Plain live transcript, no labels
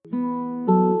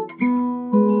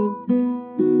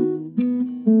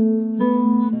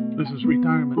is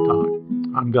Retirement Talk.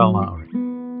 I'm Del Lowry.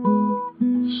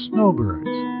 Snowbirds.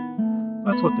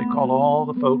 That's what they call all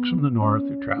the folks from the north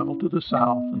who travel to the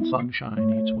south in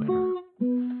sunshine each winter.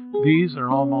 These are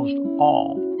almost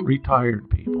all retired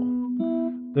people.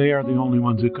 They are the only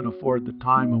ones who can afford the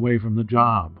time away from the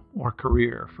job or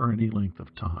career for any length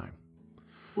of time.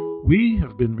 We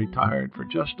have been retired for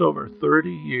just over 30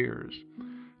 years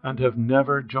and have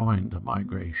never joined the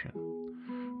migration.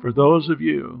 For those of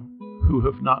you who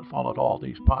have not followed all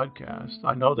these podcasts,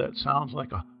 I know that sounds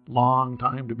like a long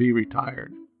time to be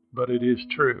retired, but it is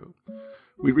true.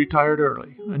 We retired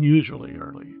early, unusually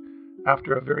early,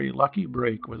 after a very lucky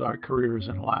break with our careers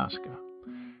in Alaska.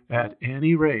 At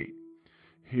any rate,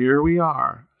 here we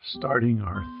are, starting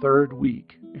our third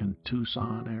week in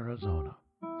Tucson, Arizona.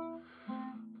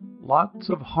 Lots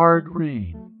of hard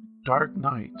rain, dark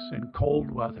nights, and cold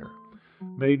weather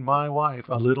made my wife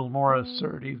a little more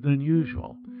assertive than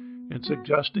usual in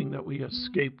suggesting that we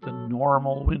escape the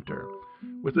normal winter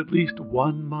with at least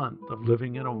 1 month of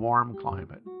living in a warm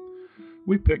climate.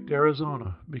 We picked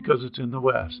Arizona because it's in the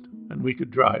west and we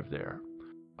could drive there.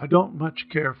 I don't much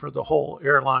care for the whole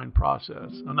airline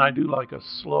process, and I do like a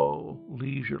slow,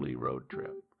 leisurely road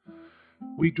trip.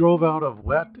 We drove out of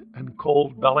wet and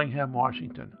cold Bellingham,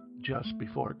 Washington, just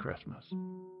before Christmas.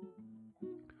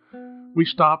 We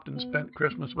stopped and spent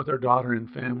Christmas with our daughter and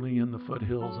family in the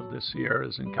foothills of the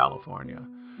Sierras in California.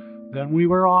 Then we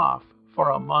were off for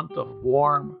a month of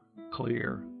warm,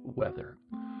 clear weather.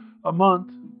 A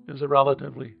month is a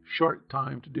relatively short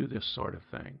time to do this sort of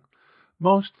thing.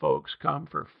 Most folks come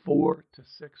for 4 to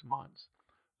 6 months,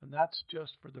 and that's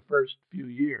just for the first few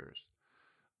years.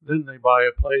 Then they buy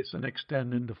a place and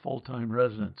extend into full-time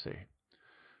residency.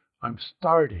 I'm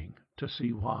starting to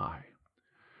see why.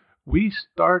 We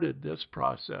started this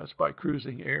process by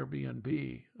cruising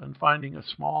Airbnb and finding a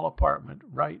small apartment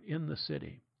right in the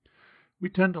city. We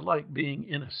tend to like being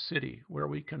in a city where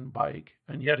we can bike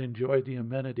and yet enjoy the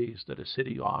amenities that a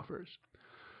city offers.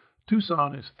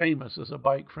 Tucson is famous as a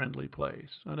bike-friendly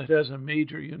place, and it has a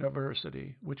major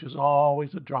university, which is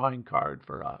always a drawing card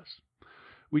for us.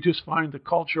 We just find the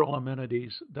cultural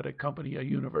amenities that accompany a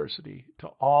university to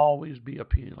always be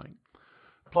appealing.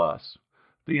 Plus,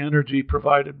 the energy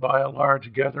provided by a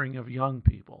large gathering of young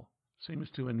people seems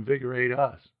to invigorate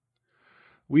us.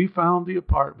 We found the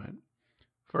apartment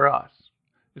for us.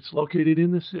 It's located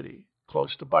in the city,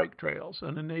 close to bike trails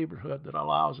and a neighborhood that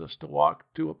allows us to walk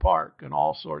to a park and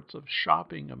all sorts of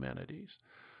shopping amenities.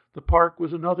 The park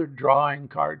was another drawing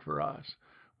card for us.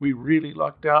 We really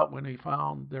lucked out when we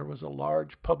found there was a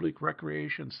large public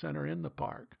recreation center in the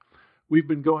park. We've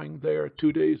been going there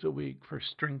 2 days a week for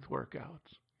strength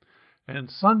workouts.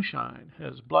 And sunshine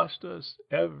has blessed us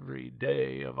every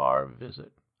day of our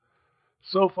visit.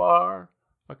 So far,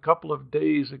 a couple of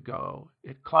days ago,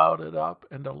 it clouded up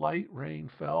and a light rain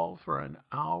fell for an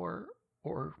hour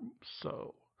or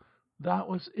so. That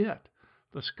was it.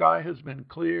 The sky has been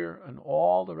clear and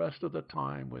all the rest of the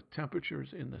time with temperatures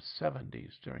in the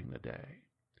 70s during the day.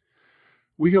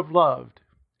 We have loved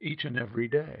each and every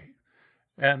day.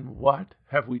 And what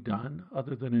have we done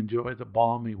other than enjoy the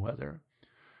balmy weather?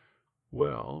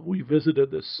 Well, we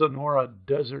visited the Sonora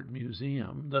Desert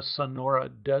Museum, the Sonora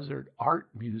Desert Art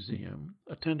Museum,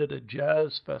 attended a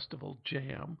jazz festival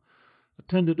jam,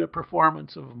 attended a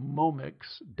performance of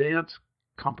Momix Dance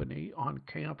Company on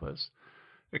campus,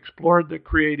 explored the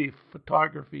Creative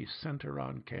Photography Center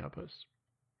on campus,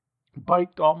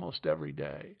 biked almost every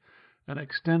day, and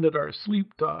extended our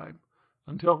sleep time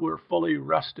until we're fully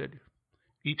rested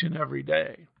each and every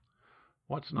day.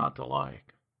 What's not to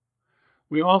like?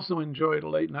 We also enjoyed a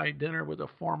late-night dinner with a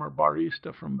former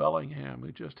barista from Bellingham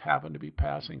who just happened to be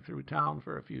passing through town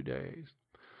for a few days.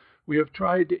 We have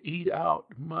tried to eat out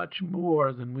much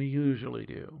more than we usually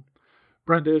do.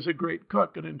 Brenda is a great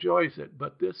cook and enjoys it,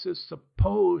 but this is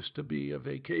supposed to be a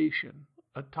vacation,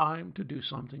 a time to do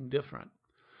something different.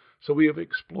 So we have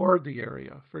explored the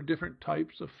area for different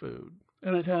types of food,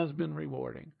 and it has been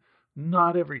rewarding.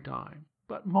 Not every time,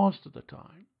 but most of the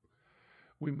time.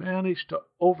 We managed to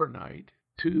overnight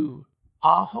to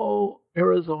Ajo,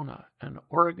 Arizona, an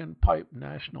Oregon Pipe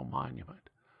National Monument.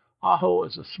 Ajo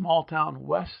is a small town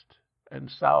west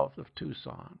and south of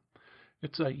Tucson.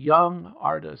 It's a young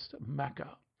artist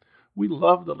mecca. We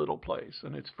love the little place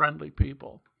and its friendly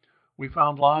people. We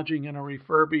found lodging in a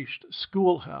refurbished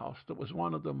schoolhouse that was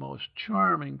one of the most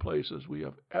charming places we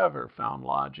have ever found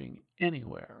lodging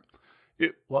anywhere.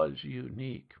 It was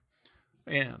unique,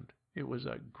 and it was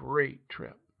a great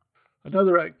trip.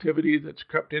 Another activity that's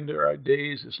crept into our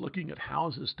days is looking at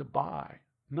houses to buy.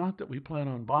 Not that we plan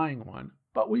on buying one,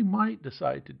 but we might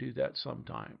decide to do that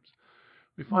sometimes.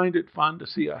 We find it fun to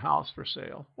see a house for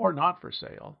sale or not for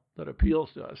sale that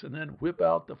appeals to us and then whip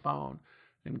out the phone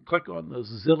and click on the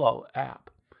Zillow app.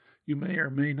 You may or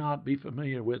may not be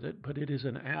familiar with it, but it is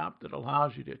an app that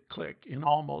allows you to click in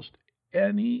almost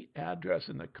any address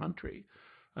in the country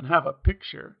and have a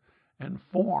picture and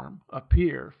form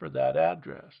appear for that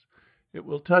address. It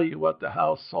will tell you what the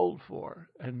house sold for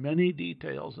and many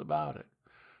details about it.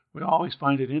 We always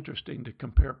find it interesting to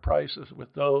compare prices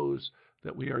with those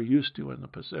that we are used to in the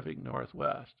Pacific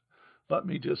Northwest. Let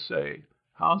me just say,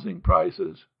 housing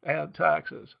prices and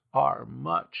taxes are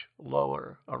much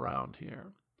lower around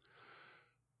here.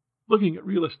 Looking at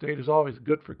real estate is always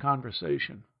good for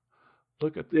conversation.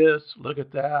 Look at this, look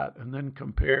at that, and then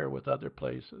compare with other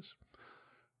places.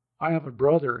 I have a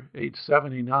brother, age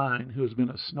 79, who has been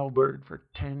a snowbird for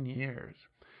 10 years.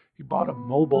 He bought a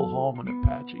mobile home in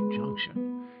Apache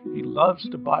Junction. He loves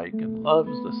to bike and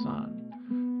loves the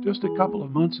sun. Just a couple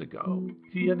of months ago,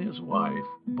 he and his wife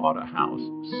bought a house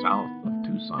south of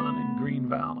Tucson in Green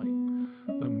Valley.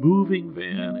 The moving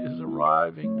van is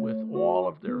arriving with all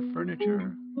of their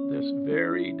furniture this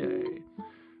very day.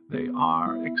 They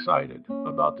are excited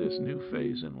about this new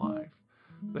phase in life.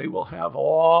 They will have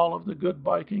all of the good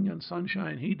biking and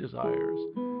sunshine he desires,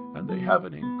 and they have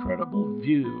an incredible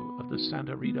view of the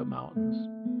Santa Rita Mountains.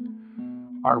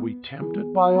 Are we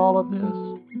tempted by all of this?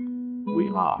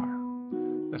 We are,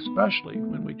 especially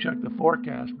when we check the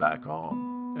forecast back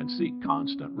home and see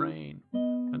constant rain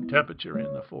and temperature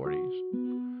in the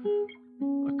 40s.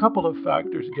 A couple of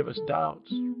factors give us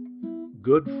doubts.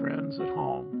 Good friends at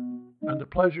home, and the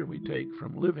pleasure we take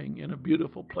from living in a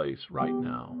beautiful place right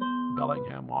now,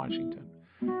 Bellingham, Washington.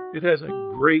 It has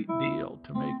a great deal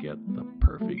to make it the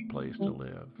perfect place to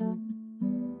live.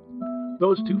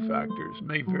 Those two factors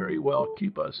may very well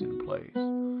keep us in place,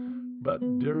 but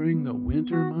during the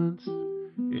winter months,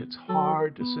 it's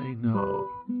hard to say no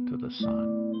to the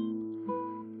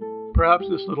sun. Perhaps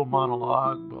this little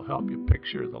monologue will help you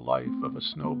picture the life of a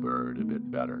snowbird a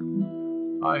bit better.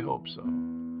 I hope so.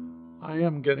 I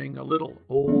am getting a little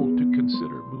old to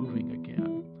consider moving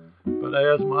again, but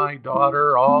as my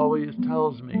daughter always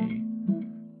tells me,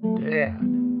 Dad,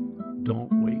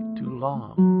 don't wait too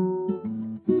long.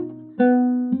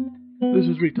 This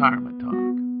is Retirement Talk.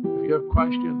 If you have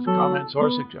questions, comments,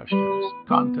 or suggestions,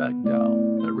 contact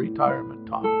Del at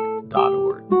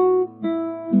retirementtalk.org.